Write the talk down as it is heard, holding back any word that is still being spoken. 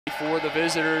For the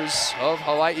visitors of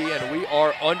Hawaii, and we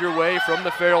are underway from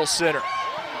the Farrell Center.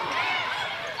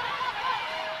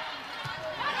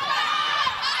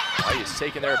 Hawaii has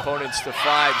taken their opponents to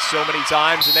 5 so many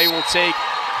times, and they will take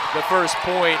the first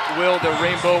point. Will the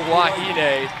Rainbow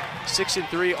Wahine,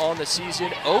 6-3 on the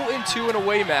season, 0-2 in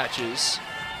away matches.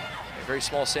 A very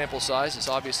small sample size, as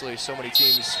obviously so many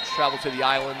teams travel to the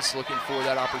islands looking for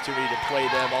that opportunity to play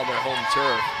them on their home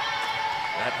turf.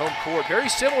 That home court, very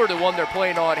similar to one they're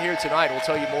playing on here tonight. We'll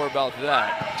tell you more about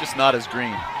that. Just not as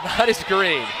green. Not as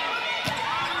green.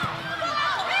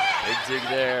 Big dig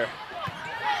there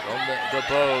from the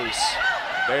Bows.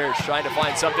 Bears trying to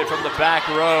find something from the back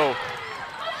row.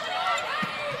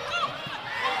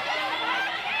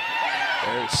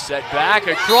 Bears set back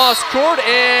across court,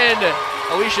 and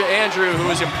Alicia Andrew, who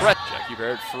was impressed. Jackie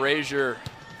Baird Frazier,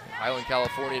 Highland,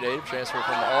 California native, transferred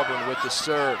from Auburn with the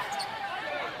serve.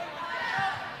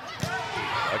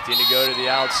 Tucked in to go to the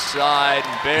outside,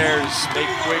 and Bears make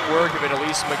quick work of it.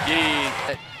 Elise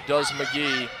McGee, does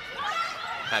McGee,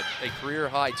 had a career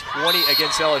high 20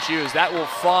 against LSU. That will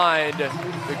find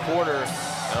the corner.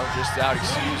 No, just out,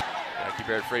 excuse me. Jackie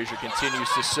Baird Frazier continues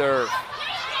to serve.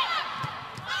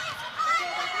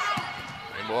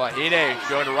 Rainbow Wahine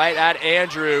going right at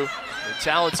Andrew, the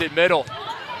talented middle.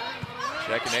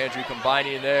 Check and Andrew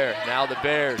combining there. Now the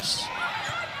Bears.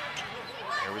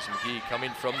 There was McGee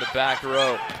coming from the back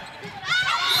row.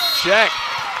 Check.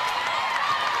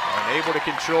 Unable to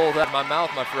control that in my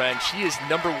mouth, my friend. She is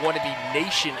 #1 in the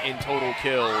nation in total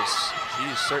kills. She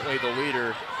is certainly the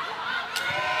leader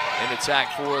in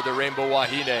attack for the Rainbow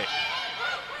Wahine.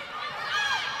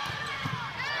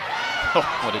 Oh,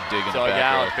 what a dig in the Dug back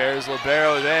out. row. Bears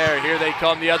libero there. Here they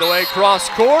come the other way. Cross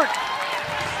court.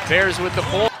 Bears with the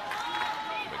point.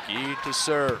 McGee to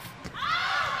serve.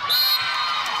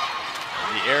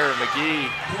 The error, McGee,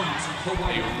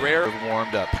 a rare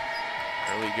warmed up.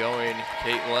 Early going,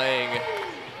 Kate Lang,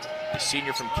 the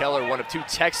senior from Keller, one of 2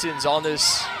 Texans on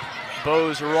this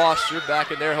Bows roster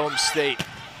back in their home state.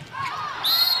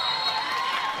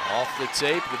 Off the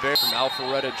tape, the Bear from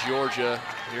Alpharetta, Georgia.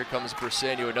 Here comes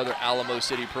Briseno, another Alamo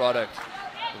City product.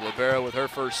 The libero with her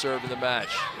first serve in the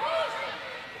match.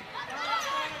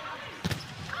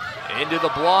 Into the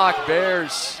block,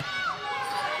 Bears.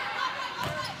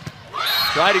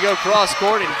 Try to go cross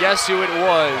court, and guess who it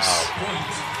was?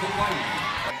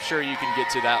 I'm sure you can get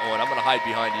to that one. I'm going to hide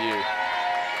behind you.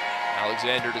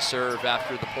 Alexander to serve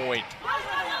after the point.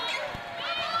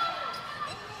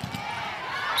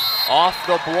 Off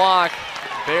the block,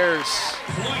 Bears.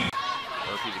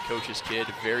 Murphy, the coach's kid,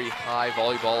 very high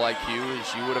volleyball IQ,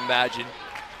 as you would imagine.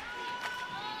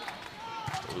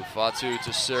 Ufatu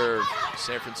to serve,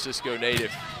 San Francisco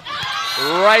native.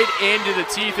 Right into the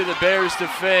teeth of the Bears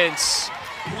defense.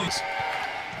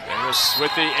 Dennis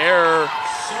with the error.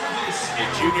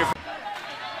 The junior.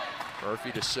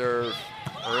 Murphy to serve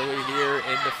early here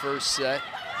in the first set.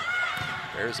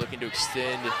 Bears looking to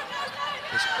extend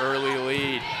this early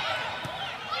lead.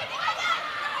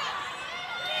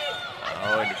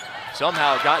 Oh, and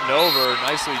somehow gotten over.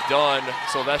 Nicely done,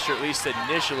 Sylvester, at least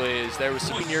initially, as there was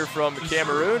a senior from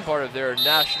Cameroon, part of their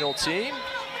national team.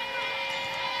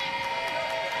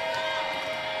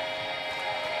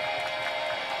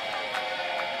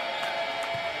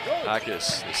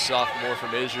 Akis, the sophomore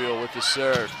from Israel, with the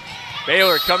serve.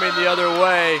 Baylor coming the other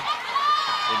way,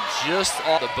 and just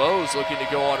off the Bows looking to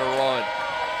go on a run.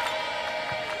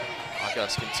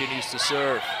 Akis continues to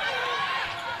serve.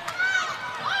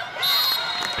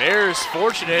 Bears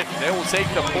fortunate, they will take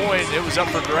the point. It was up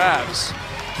for grabs.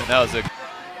 And that was a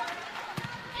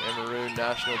Cameroon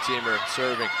national teamer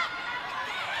serving.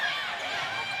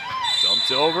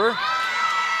 Dumped over.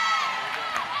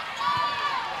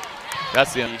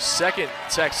 That's the The second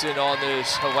Texan on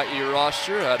this Hawaii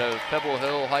roster out of Pebble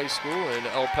Hill High School in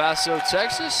El Paso,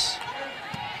 Texas.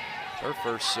 Her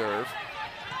first serve.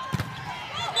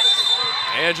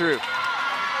 Andrew.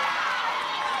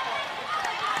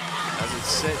 As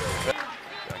it's set.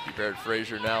 Jackie Baird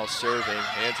Frazier now serving.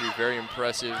 Andrew very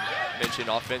impressive. Mentioned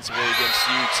offensively against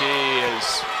UT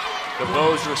as the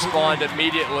Bows respond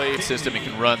immediately. System, you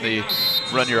can run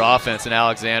your offense, and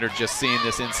Alexander just seeing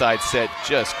this inside set,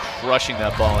 just crushing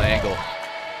that ball angle.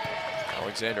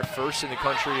 Alexander first in the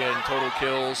country in total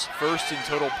kills, first in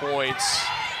total points.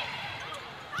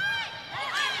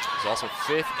 He's also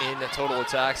 5th in the total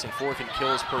attacks and 4th in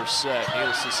kills per set.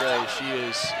 Needless to say, she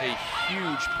is a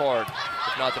huge part,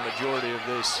 if not the majority, of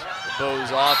this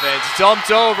Bows offense. Dumped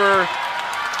over.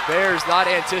 Bears not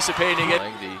anticipating it.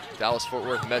 The Dallas-Fort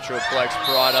Worth Metroplex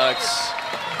products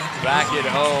back at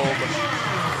home.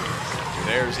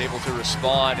 Bears able to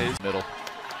respond. Middle.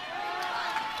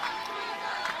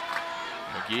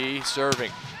 McGee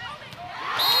serving.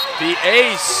 The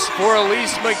ace for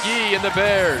Elise McGee and the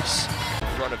Bears. In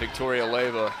front of Victoria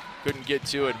Leyva. Couldn't get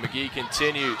to it. McGee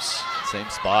continues. Same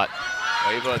spot.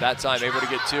 Leyva that time able to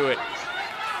get to it.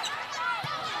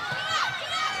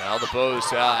 Now the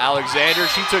post. Alexander,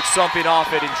 she took something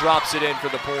off it and drops it in for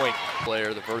the point.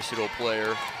 Player, the versatile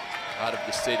player out of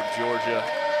the state of Georgia.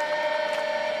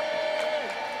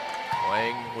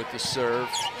 Wang with the serve.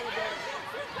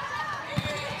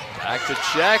 Back to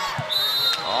check.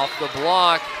 Off the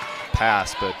block.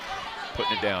 Pass, but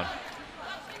putting it down.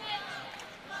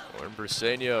 Lauren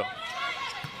Briseño.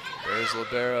 There's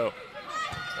libero.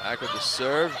 Back with the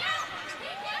serve.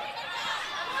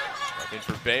 Back in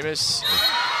for Bemis.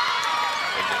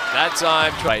 That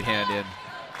time. Right hand in,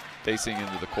 facing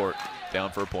into the court,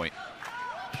 down for a point.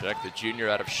 Check, the junior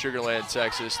out of Sugar Land,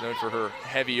 Texas, known for her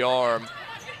heavy arm.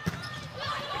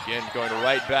 Again, going to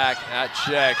right back at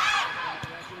check.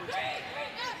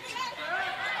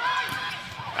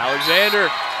 Alexander,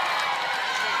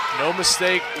 no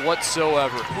mistake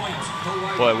whatsoever.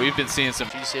 Boy, we've been seeing some.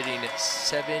 She's hitting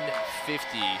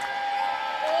 750.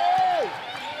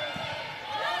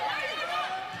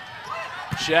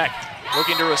 Check,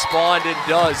 looking to respond and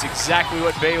does exactly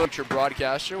what Baylor,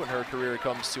 broadcaster, when her career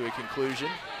comes to a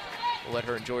conclusion. We'll let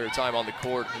her enjoy her time on the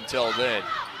court until then.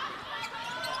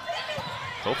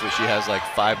 Hopefully she has like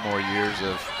 5 more years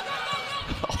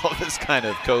of all this kind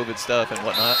of COVID stuff and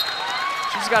whatnot.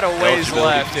 She's got a ways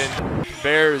left, and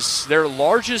Bears, their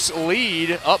largest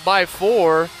lead, up by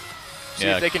 4. See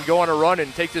if they can go on a run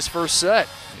and take this first set.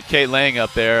 Kate Lang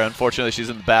up there, unfortunately she's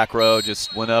in the back row,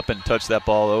 just went up and touched that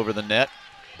ball over the net.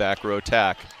 Back row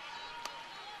tack.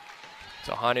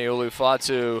 Tahani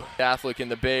Olufatu, Catholic in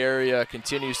the Bay Area,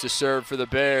 continues to serve for the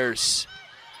Bears.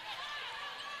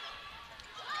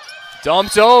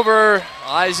 Dumped over,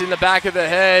 eyes in the back of the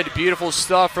head. Beautiful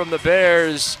stuff from the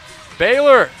Bears.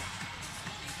 Baylor,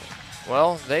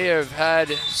 well, they have had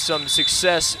some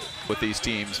success with these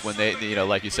teams when they,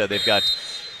 like you said, they've got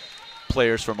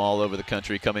players from all over the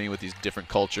country coming in with these different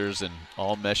cultures and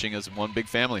all meshing as one big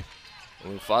family.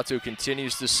 Olufatu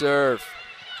continues to serve.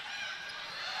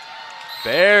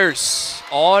 Bears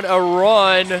on a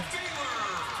run.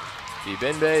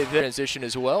 Bibembe transition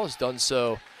as well, has done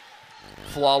so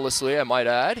flawlessly, I might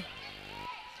add.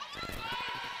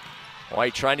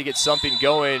 White trying to get something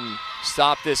going,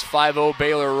 stop this 5-0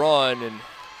 Baylor run, and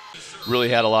really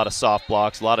had a lot of soft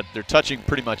blocks. They're touching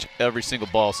pretty much every single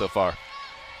ball so far.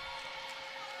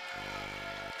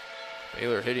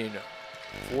 Baylor hitting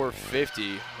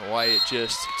 450, Hawaii at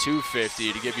just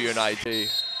 250 to give you an idea.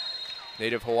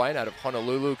 Native Hawaiian out of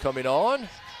Honolulu coming on.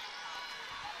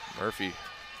 Murphy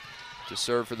to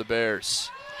serve for the Bears.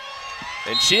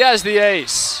 And she has the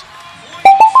ace.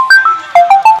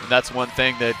 And that's one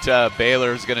thing that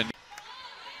Baylor is going to need.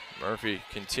 Murphy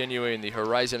continuing, the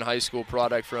Horizon High School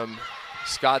product from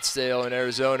Scottsdale in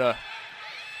Arizona.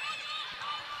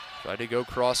 Tried to go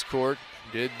cross court,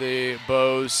 did the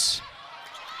bows.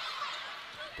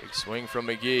 Big swing from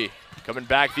McGee. Coming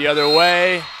back the other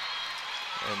way.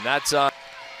 And that's on.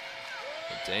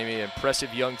 Damien,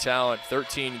 impressive young talent,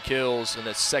 13 kills in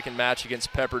the second match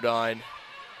against Pepperdine.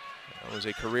 That was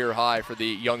a career high for the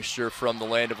youngster from the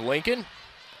land of Lincoln.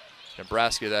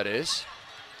 Nebraska, that is.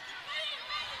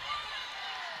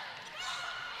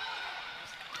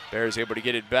 Bears able to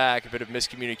get it back, a bit of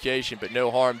miscommunication, but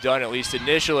no harm done, at least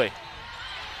initially.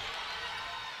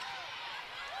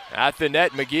 At the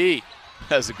net, McGee.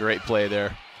 That's a great play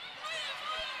there.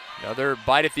 Another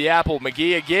bite at the apple,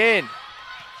 McGee again.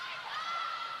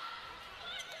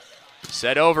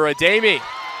 Set over Ademi.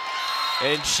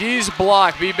 And she's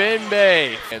blocked,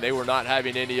 Bibembe. And they were not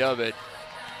having any of it.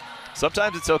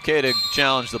 Sometimes it's okay to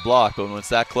challenge the block, but when it's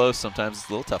that close, sometimes it's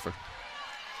a little tougher.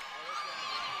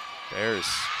 Bears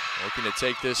looking to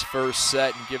take this first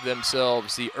set and give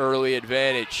themselves the early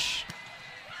advantage.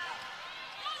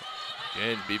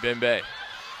 Again, Bibembe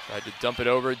tried to dump it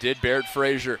over, did Barrett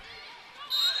Frazier.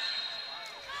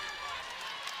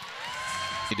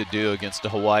 To do against a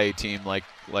Hawaii team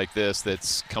like this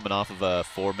that's coming off of a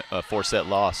four-set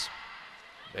loss.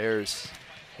 Bears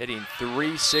hitting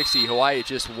 360, Hawaii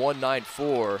just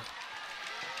 194. And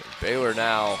Baylor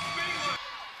now.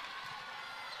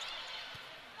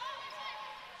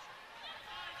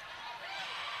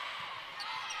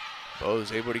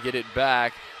 Bo's able to get it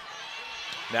back.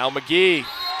 Now McGee,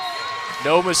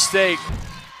 no mistake.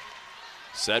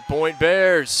 Set point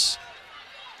Bears.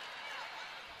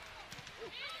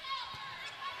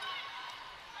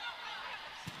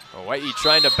 Hawai'i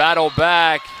trying to battle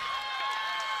back.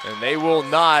 And they will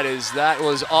not, as that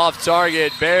was off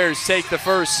target. Bears take the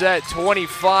first set,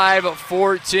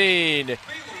 25-14.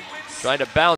 Trying to bounce.